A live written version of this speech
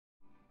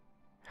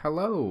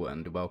Hello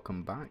and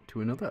welcome back to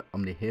another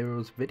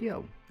OMNIHEROES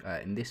video.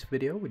 In this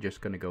video we're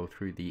just going to go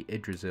through the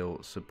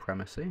Yggdrasil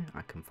Supremacy.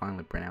 I can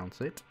finally pronounce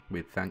it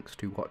with thanks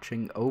to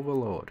watching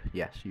Overlord.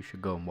 Yes, you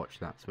should go and watch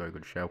that, it's a very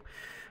good show.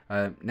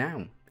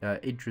 Now,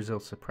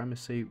 Yggdrasil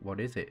Supremacy, what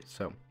is it?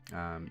 So,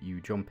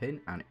 you jump in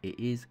and it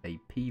is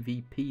a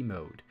PvP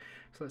mode.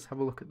 So let's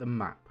have a look at the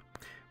map.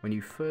 When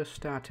you first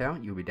start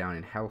out, you'll be down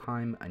in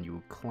Helheim and you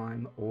will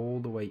climb all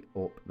the way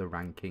up the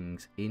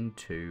rankings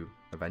into,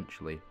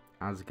 eventually,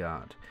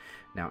 Asgard.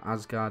 Now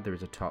Asgard, there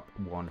is a top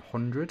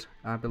 100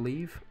 I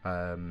believe,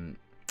 and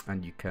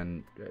you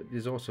can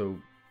there's also,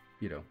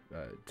 you know,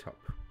 top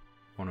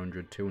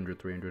 100, 200,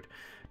 300,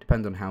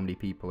 depends on how many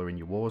people are in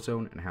your war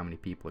zone and how many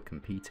people are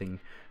competing,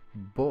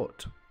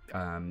 but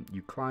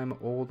you climb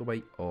all the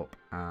way up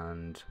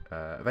and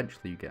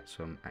eventually you get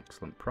some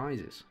excellent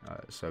prizes.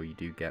 So you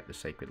do get the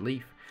Sacred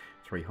Leaf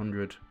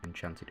 300,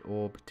 Enchanted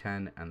Orb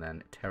 10, and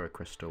then Terra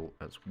Crystal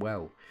as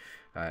well.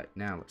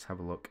 Now let's have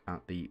a look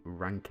at the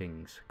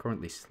rankings.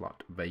 Currently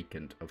slot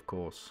vacant, of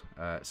course.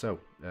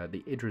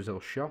 The Yggdrasil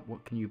shop,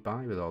 what can you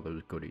buy with all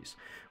those goodies?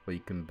 Well, you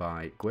can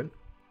buy Gwyn,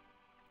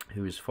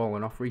 who has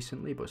fallen off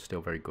recently but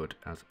still very good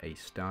as a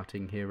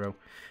starting hero.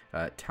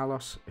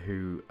 Talos,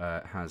 who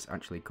has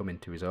actually come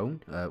into his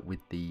own with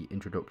the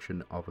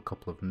introduction of a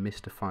couple of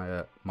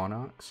Mystifier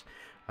Monarchs.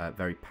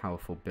 Very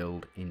powerful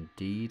build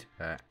indeed.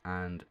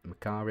 And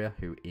Macaria,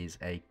 who is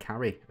a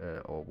carry,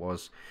 or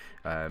was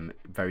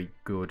very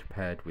good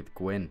paired with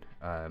Gwyn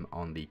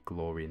on the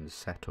Glorian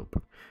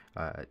setup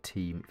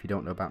team. If you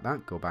don't know about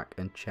that, go back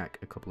and check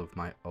a couple of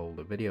my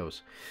older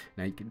videos.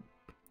 Now you can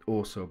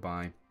also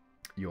buy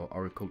your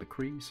Oracle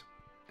Decrees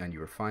and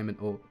your Refinement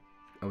Orb.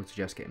 I would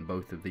suggest getting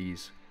both of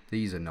these.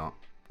 These are not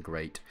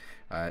great.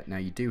 Now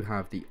you do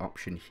have the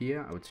option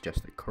here. I would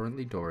suggest that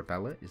currently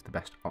Dorabella is the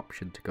best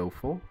option to go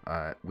for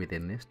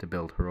within this to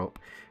build her up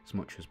as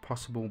much as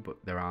possible,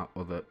 but there are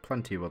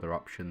plenty of other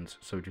options,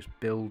 so just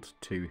build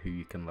to who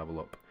you can level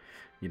up.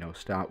 You know,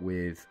 start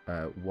with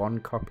one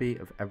copy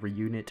of every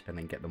unit and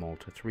then get them all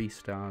to 3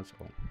 stars,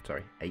 or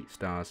sorry, 8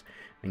 stars,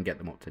 and get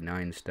them up to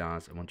 9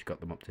 stars. And once you've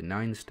got them up to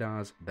 9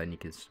 stars, then you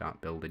can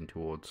start building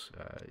towards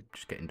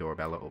just getting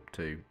Dorabella up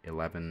to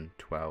 11,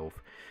 12.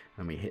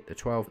 And we hit the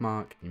 12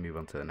 mark, you move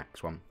on to the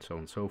next one, so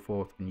on and so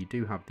forth. And you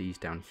do have these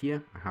down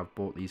here. I have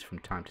bought these from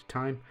time to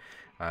time,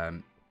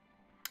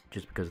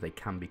 just because they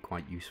can be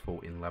quite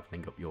useful in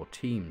leveling up your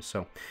team.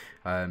 So,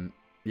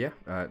 yeah,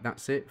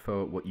 that's it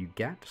for what you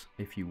get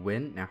if you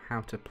win. Now,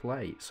 how to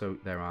play. So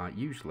there are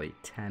usually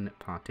 10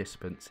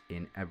 participants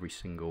in every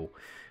single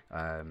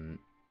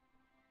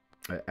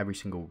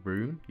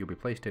room. You'll be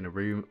placed in a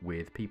room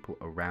with people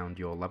around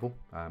your level,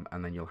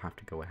 and then you'll have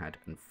to go ahead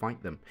and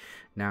fight them.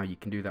 Now you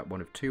can do that one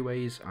of 2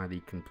 ways. Either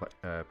you can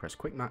press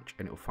quick match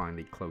and it will find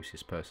the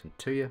closest person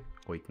to you,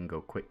 or you can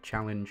go quick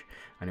challenge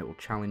and it will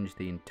challenge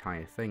the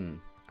entire thing.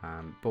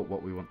 But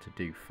what we want to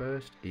do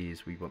first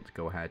is we want to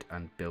go ahead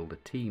and build a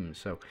team.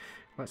 So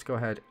let's go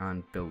ahead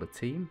and build a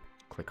team.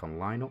 Click on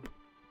lineup.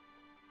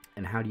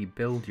 And how do you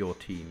build your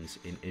teams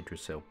in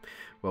Yggdrasil?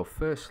 Well,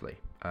 firstly,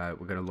 we're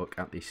going to look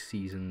at the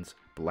Season's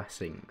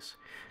Blessings.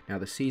 Now,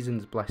 the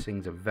Season's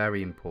Blessings are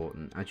very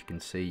important. As you can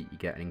see, you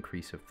get an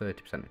increase of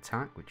 30%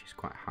 attack, which is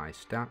quite a high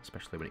stat,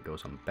 especially when it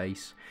goes on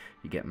base.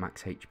 You get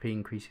max HP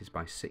increases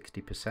by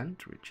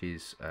 60%, which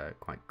is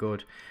quite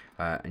good.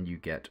 And you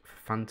get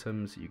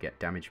Phantoms, you get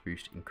damage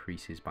boost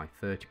increases by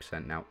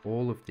 30%. Now,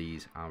 all of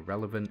these are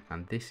relevant,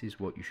 and this is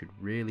what you should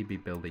really be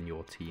building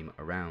your team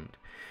around.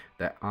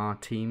 There are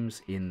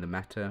teams in the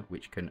meta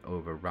which can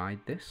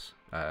override this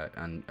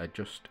and are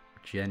just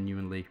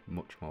genuinely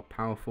much more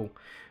powerful,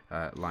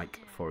 like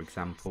for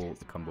example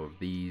the combo of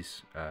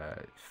these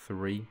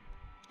three.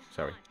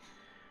 Sorry,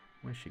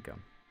 where's she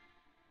gone?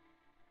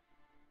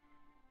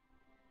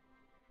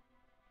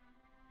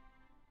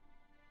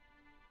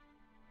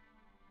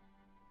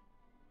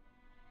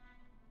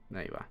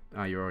 There you are.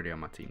 Ah, you're already on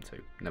my team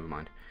too, never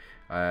mind.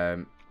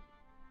 Yeah,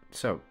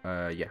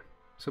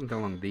 something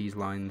along these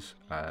lines.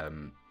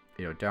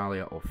 You know,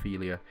 Dahlia or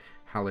Ophelia,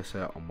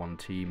 Halissa on one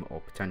team,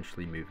 or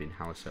potentially moving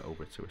Halissa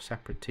over to a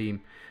separate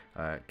team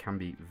can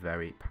be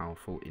very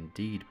powerful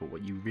indeed. But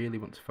what you really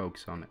want to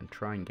focus on and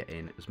try and get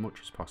in as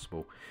much as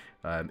possible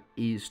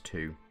is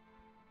to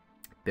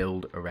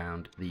build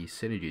around these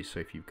synergies. So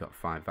if you've got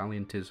 5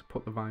 Valianters,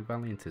 put the 5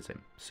 Valianters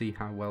in, see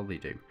how well they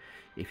do.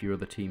 If your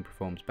other team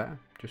performs better,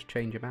 just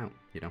change them out.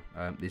 You know,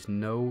 there's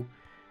no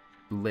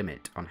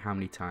limit on how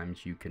many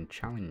times you can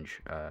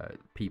challenge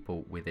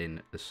people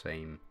within the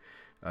same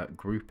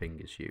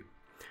grouping as you.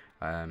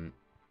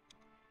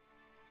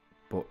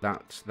 But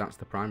that's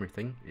the primary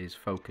thing, is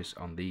focus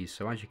on these.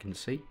 So as you can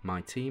see,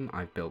 my team,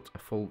 I've built a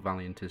full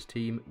Valianters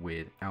team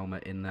with Elma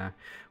in there.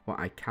 What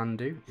I can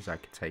do is I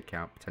could take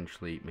out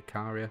potentially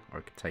Macaria, or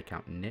I could take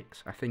out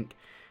Nyx. I think,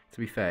 to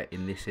be fair,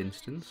 in this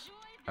instance,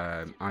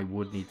 I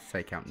would need to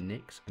take out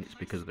Nyx, and it's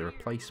because of the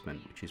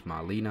replacement, which is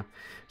Marlena.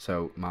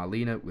 So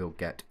Marlena will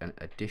get an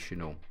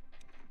additional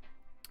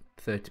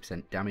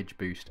 30% damage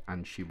boost,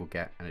 and she will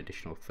get an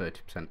additional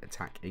 30%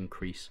 attack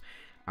increase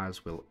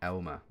as will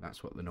Elmer.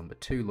 That's what the number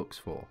 2 looks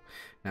for.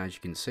 Now, as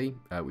you can see,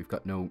 we've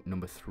got no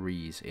number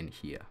 3s in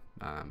here,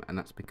 and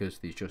that's because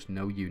there's just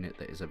no unit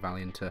that is a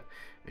Valianter,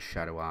 a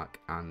Shadow Arc,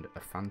 and a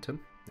Phantom.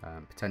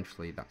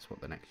 Potentially, that's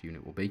what the next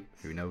unit will be.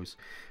 Who knows?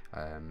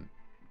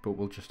 But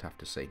we'll just have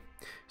to see.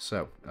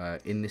 So,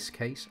 in this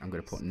case, I'm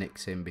going to put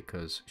Nyx in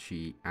because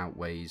she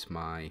outweighs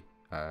my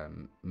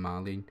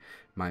Marlene.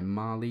 My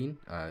Marlene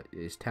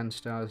is 10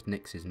 stars,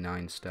 Nyx is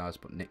 9 stars,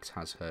 but Nyx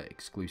has her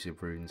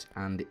exclusive runes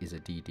and is a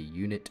DD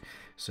unit,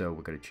 so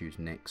we're going to choose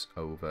Nyx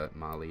over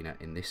Marlena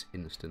in this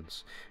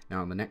instance.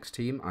 Now on the next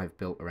team, I've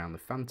built around the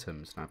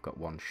Phantoms, and I've got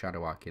 1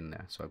 Shadow Arc in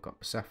there, so I've got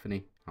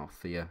Persephone,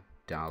 Althea,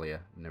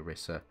 Dahlia,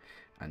 Nerissa,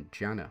 and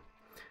Janna.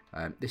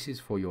 This is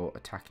for your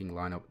attacking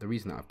lineup. The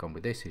reason that I've gone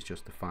with this is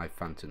just the 5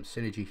 Phantom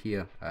synergy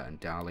here,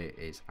 and Dahlia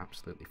is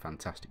absolutely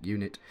fantastic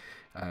unit.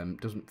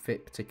 Doesn't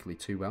fit particularly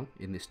too well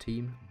in this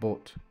team,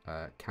 but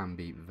can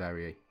be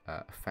very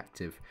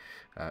effective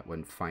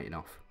when fighting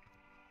off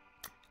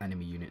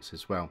enemy units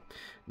as well.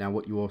 Now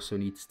what you also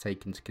need to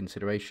take into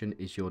consideration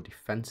is your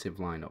defensive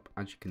lineup.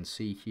 As you can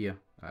see here,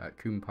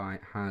 Kumpai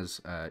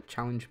has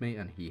challenged me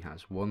and he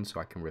has won, so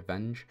I can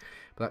revenge,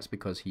 but that's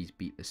because he's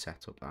beat the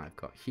setup that I've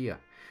got here.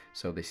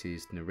 So this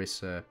is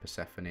Nerissa,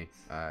 Persephone,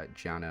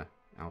 Janna,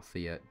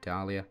 Althea,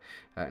 Dahlia,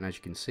 and as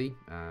you can see,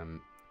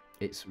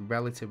 it's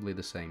relatively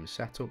the same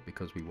setup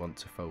because we want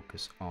to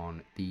focus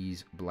on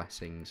these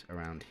blessings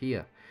around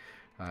here.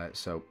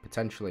 So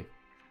potentially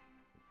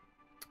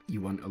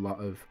you want a lot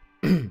of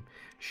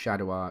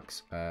Shadow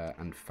Arcs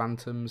and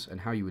Phantoms,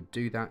 and how you would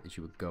do that is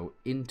you would go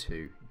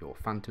into your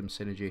Phantom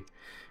synergy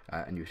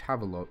and you'd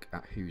have a look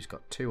at who's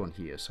got 2 on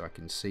here. So I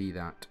can see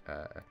that,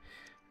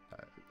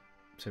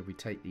 so if we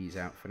take these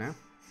out for now,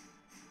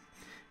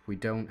 if we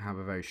don't have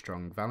a very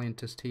strong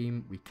Valiantus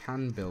team, we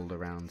can build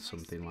around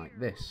something like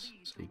this.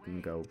 So you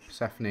can go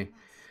Persephone,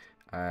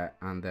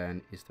 and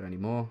then is there any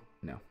more?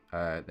 No,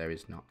 there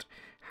is not.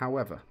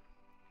 However,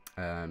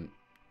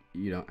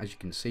 you know, as you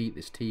can see,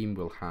 this team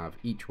will have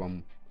each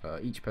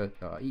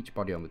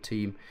body on the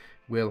team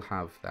will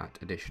have that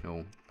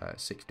additional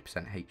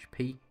 60%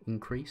 HP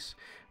increase.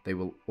 They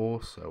will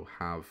also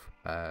have,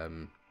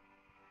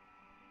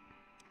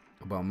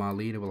 well,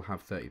 Marlena will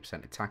have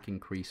 30% attack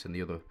increase, and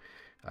the other,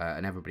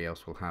 and everybody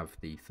else will have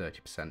the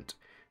 30%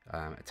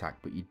 attack.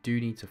 But you do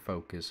need to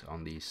focus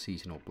on these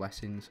seasonal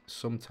blessings.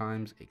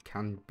 Sometimes it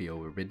can be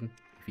overridden.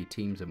 If your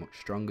teams are much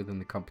stronger than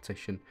the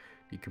competition,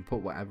 you can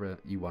put whatever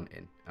you want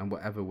in, and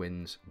whatever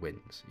wins,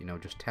 wins. You know,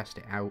 just test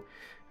it out.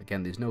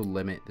 Again, there's no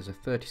limit. There's a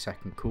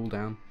 30-second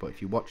cooldown, but if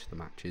you watch the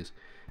matches,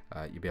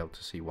 you'll be able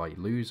to see why you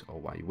lose or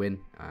why you win,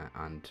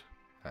 and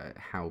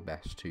how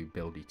best to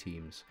build your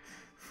teams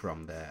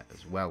from there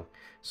as well.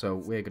 So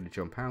we're going to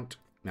jump out.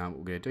 Now what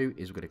we're going to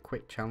do is we're going to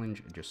quick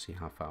challenge and just see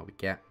how far we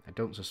get. I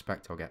don't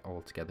suspect I'll get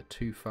altogether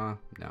too far.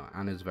 Now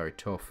Anna's very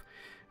tough.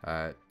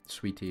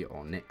 Sweetie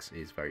or Nyx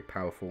is very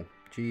powerful.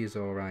 G is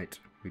alright.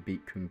 We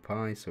beat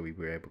Kumpai, so we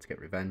were able to get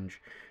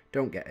revenge.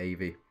 Don't get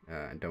Avi,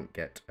 and don't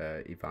get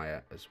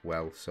Ivaya as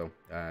well. So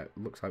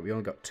looks like we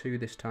only got 2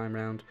 this time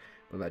round,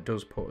 but that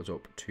does put us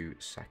up to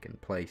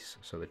 2nd place.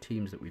 So the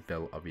teams that we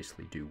built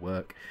obviously do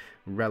work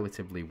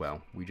relatively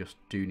well. We just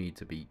do need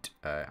to beat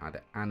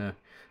either Anna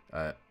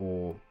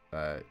or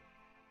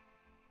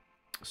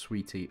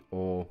Sweetie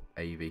or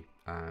Avi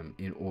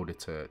in order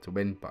to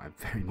win, but I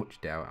very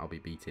much doubt I'll be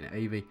beating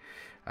Avi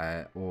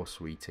or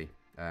Sweetie.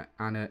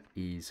 Anna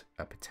is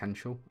a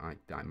potential. I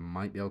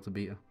might be able to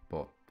beat her,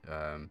 but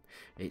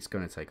it's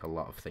going to take a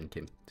lot of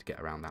thinking to get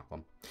around that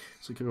one.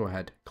 So you can go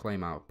ahead,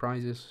 claim our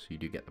prizes. So you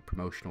do get the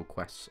promotional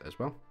quests as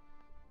well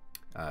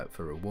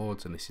for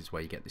rewards, and this is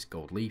where you get this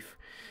gold leaf,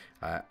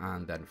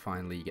 and then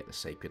finally you get the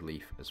sacred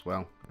leaf as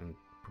well, and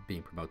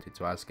being promoted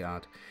to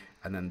Asgard.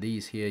 And then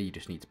these here, you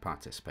just need to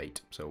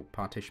participate. So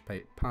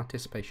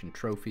participation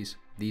trophies,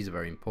 these are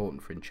very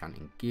important for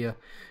enchanting gear,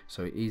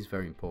 so it is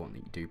very important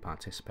that you do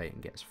participate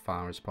and get as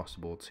far as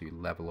possible to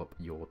level up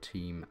your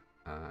team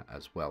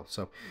as well.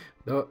 So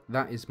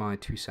that is my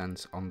 2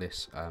 cents on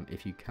this.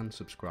 If you can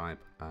subscribe,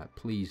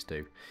 please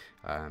do.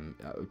 I'm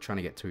trying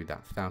to get to that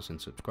 1,000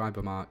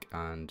 subscriber mark,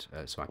 and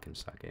so I can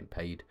start getting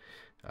paid.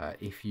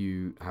 If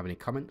you have any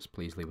comments,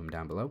 please leave them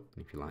down below.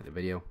 If you like the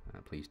video,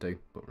 please do.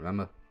 But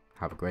remember,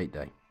 have a great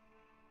day.